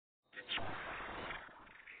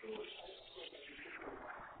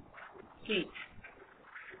heat.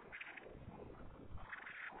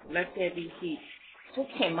 Let there be heat. Just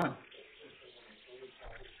came on.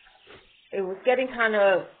 It was getting kind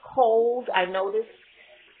of cold. I noticed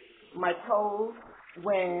my toes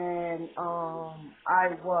when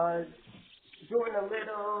I was doing a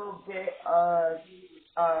little bit of,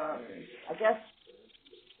 I guess,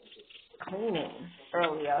 cleaning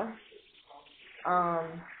earlier.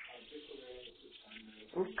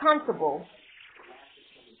 It was comfortable,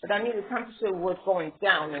 but I knew the temperature was going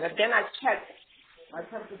down. And then I checked my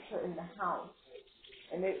temperature in the house,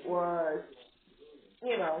 and it was,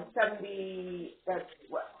 70, that's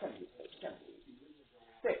what, 76,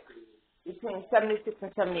 between 76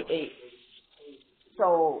 and 78.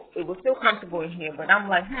 So it was still comfortable in here, but I'm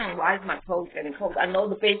like, why is my toes getting cold? I know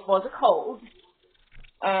the baseballs are cold.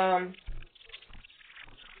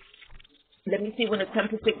 Let me see when the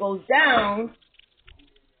temperature goes down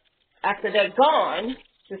after they're gone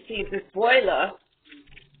to see if this boiler,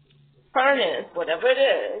 furnace, whatever it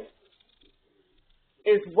is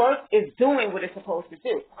doing what it's supposed to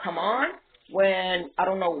do. Come on, when I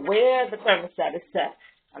don't know where the thermostat is set.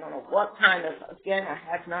 I don't know what kind of, again, I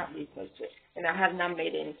have not researched it, and I have not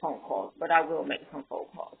made any phone calls, but I will make some phone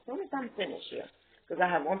calls as soon as I'm finished here, because I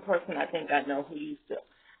have one person I think I know who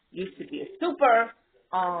used to be a super,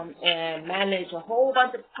 and manage a whole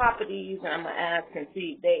bunch of properties, and I'm going to ask and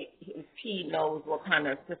see if he knows what kind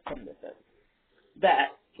of system this is.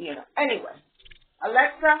 Anyway,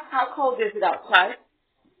 Alexa, how cold is it outside?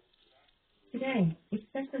 Today, it's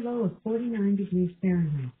set the low of 49 degrees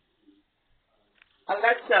Fahrenheit.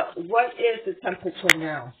 Alexa, what is the temperature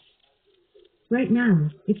now? Right now,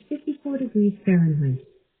 it's 54 degrees Fahrenheit.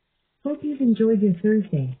 Hope you've enjoyed your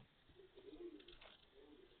Thursday.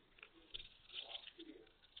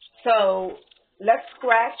 So let's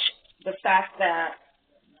scratch the fact that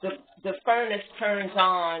the furnace turns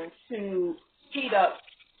on to heat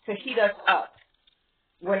us up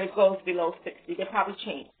when it goes below 60. They probably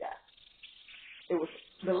changed that. It was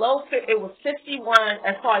 51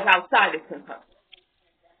 as far as outside is concerned.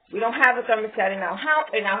 We don't have a thermostat in our house,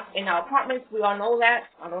 in our apartments. We all know that.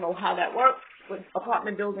 I don't know how that works with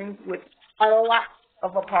apartment buildings with a lot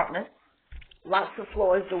of apartments, lots of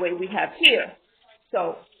floors the way we have here.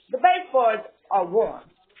 So the baseboards are warm.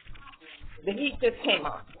 The heat just came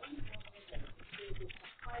on.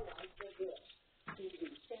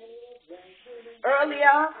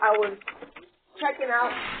 Earlier, I was checking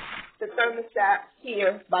out the thermostat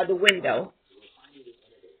here by the window,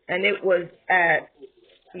 and it was at,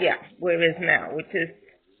 where it is now, which is,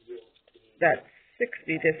 that's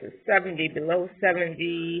 60, this is 70, below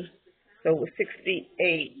 70, so it was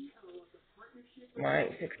 68, right,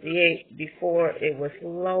 68, before it was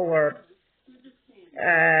lower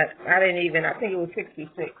at, I think it was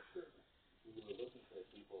 66.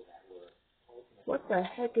 What the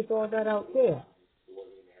heck is all that out there?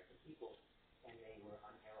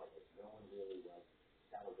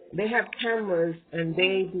 They have cameras, and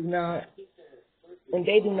they do not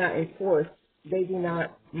enforce. They do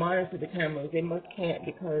not monitor the cameras. They can't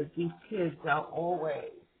because these kids are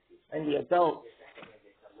always, and the adults,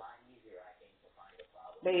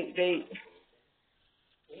 they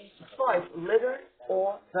as litter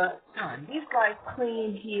all the time. These guys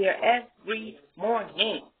clean here every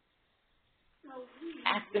morning,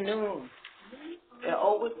 afternoon. They're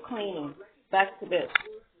always cleaning. Back to this.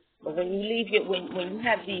 But when you leave it, when you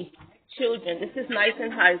have these children, this is nice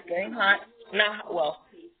and hot. It's getting hot. Not, well,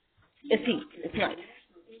 it's heat. It's nice.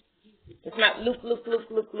 It's not loop.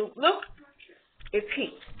 It's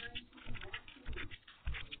heat.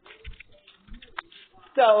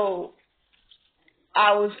 So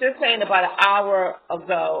I was just saying about an hour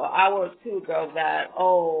or two ago that,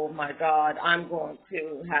 oh my God, I'm going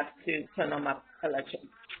to have to turn on my electric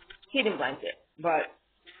heating blanket,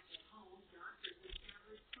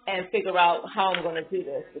 and figure out how I'm going to do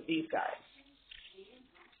this with these guys.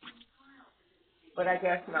 But I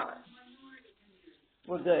guess not.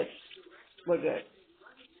 We're good.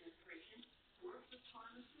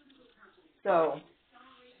 So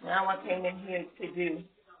now I came in here to do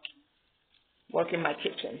work in my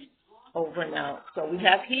kitchen over now. So we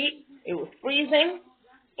have heat. It was freezing,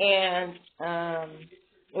 and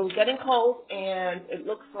it was getting cold, and it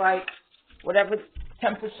looks like whatever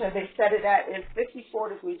temperature they set it at is 54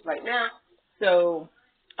 degrees right now. So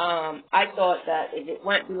I thought that if it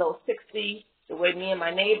went below 60, the way me and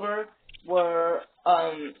my neighbor were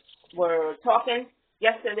talking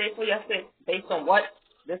yesterday, based on what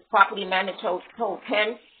this property manager told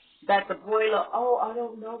him, that the boiler, I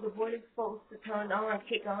don't know, the boiler's supposed to turn on,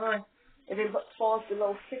 kick on, if it falls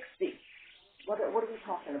below 60. What are we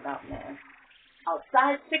talking about, man?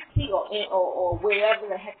 outside 60 or wherever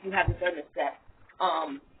the heck you have the thermostat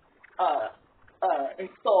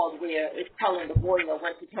installed where it's telling the boiler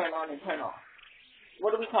when to turn on and turn off.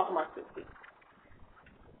 What are we talking about 60?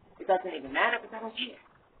 It doesn't even matter because I don't care.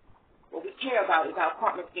 What we care about is our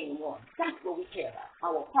apartments being warm. That's what we care about,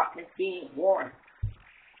 our apartments being warm.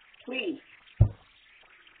 Please.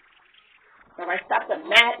 All right, stop the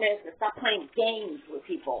madness and stop playing games with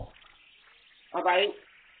people. All right?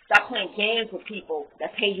 Stop playing games with people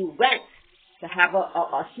that pay you rent to have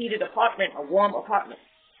a heated apartment, a warm apartment.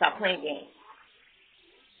 Stop playing games.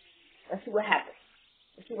 Let's see what happens.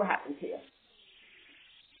 Let's see what happens here.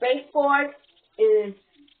 Baseboard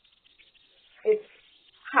it's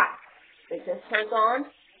hot. It just turns on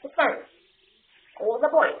the furnace or the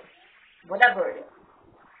boiler, whatever it is.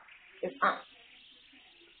 It's on.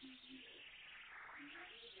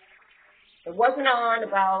 It wasn't on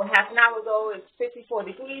about half an hour ago. It's 54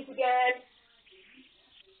 degrees again.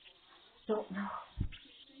 Don't know.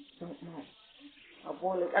 Our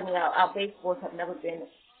boilers, our baseboards have never been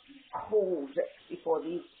cold before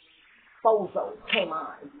these bozos came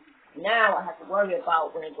on. Now I have to worry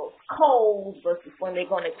about when it goes cold versus when they're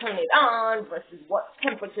going to turn it on versus what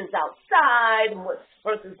temperatures outside and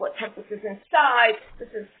versus what temperatures inside.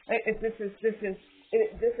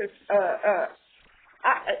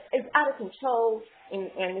 It's out of control,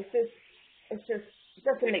 and it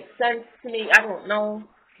doesn't make sense to me. I don't know.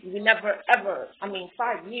 We never ever,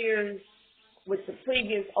 5 years with the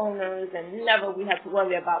previous owners, and never we had to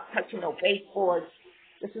worry about touching no baseboards.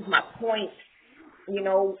 This is my point.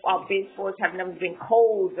 Our baseboards have never been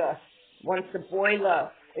cold once the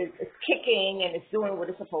boiler is kicking and it's doing what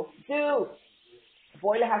it's supposed to do. The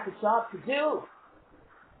boiler has a job to do.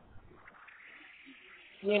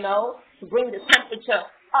 To bring the temperature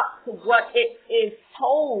up to what it is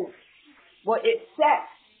told, what it sets.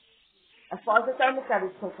 As far as the thermostat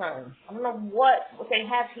is concerned, I don't know what they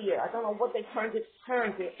have here. I don't know what they turned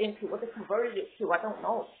it into, what they converted it to. I don't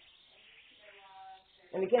know.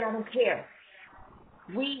 And again, I don't care.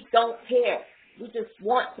 We don't care. We just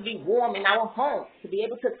want to be warm in our home, to be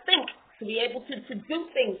able to think, to be able to do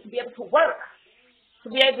things, to be able to work, to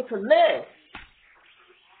be able to live.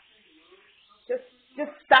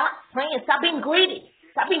 Just stop playing. Stop being greedy.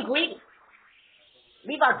 Stop being greedy.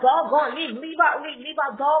 Leave our doggone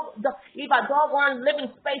living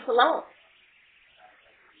space alone.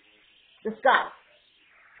 This guy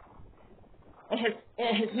and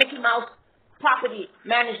his Mickey Mouse property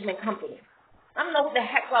management company. I don't know who the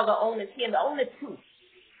heck are the owners here, and the owners too.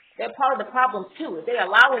 They're part of the problem too. They're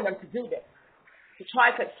allowing them to do this to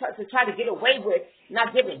try to get away with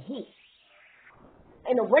not giving heat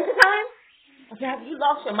in the wintertime. Okay, have you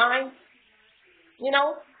lost your mind? I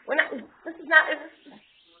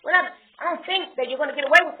don't think that you're going to get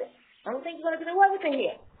away with it. I don't think you're going to get away with it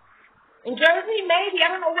here. In Jersey, maybe. I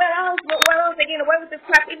don't know where else they're getting away with this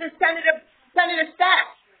crap. Even Senator Stack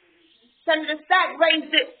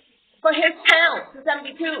raised it for his town to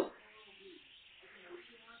 72.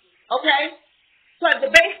 Okay? So if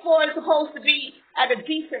the baseboard is supposed to be at a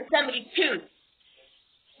decent 72,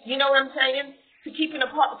 you know what I'm saying? To keep an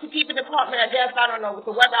apartment, I guess, I don't know, with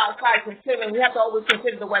the weather outside considering, we have to always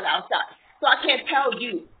consider the weather outside. So I can't tell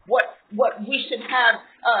you what we should have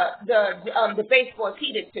the baseboard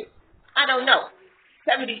heated to. I don't know.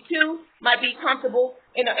 72 might be comfortable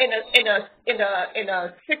in a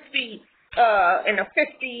 60 in a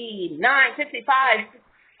 59, 55,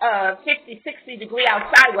 50, 60 degree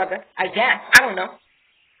outside weather, I guess. I don't know.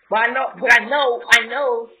 But I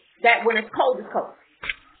know that when it's cold, it's cold.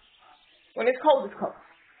 When it's cold, it's cold.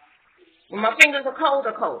 When my fingers are cold,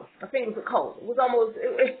 they're cold. My fingers are cold. It was almost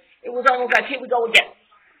like, here we go again.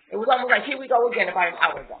 It was almost like, here we go again about an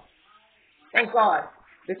hour ago. Thank God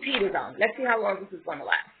the heat is on. Let's see how long this is going to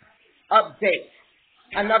last. Update.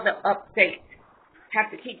 Another update. Have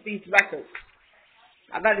to keep these records.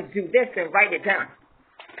 I got to do this and write it down.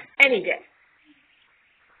 Any day.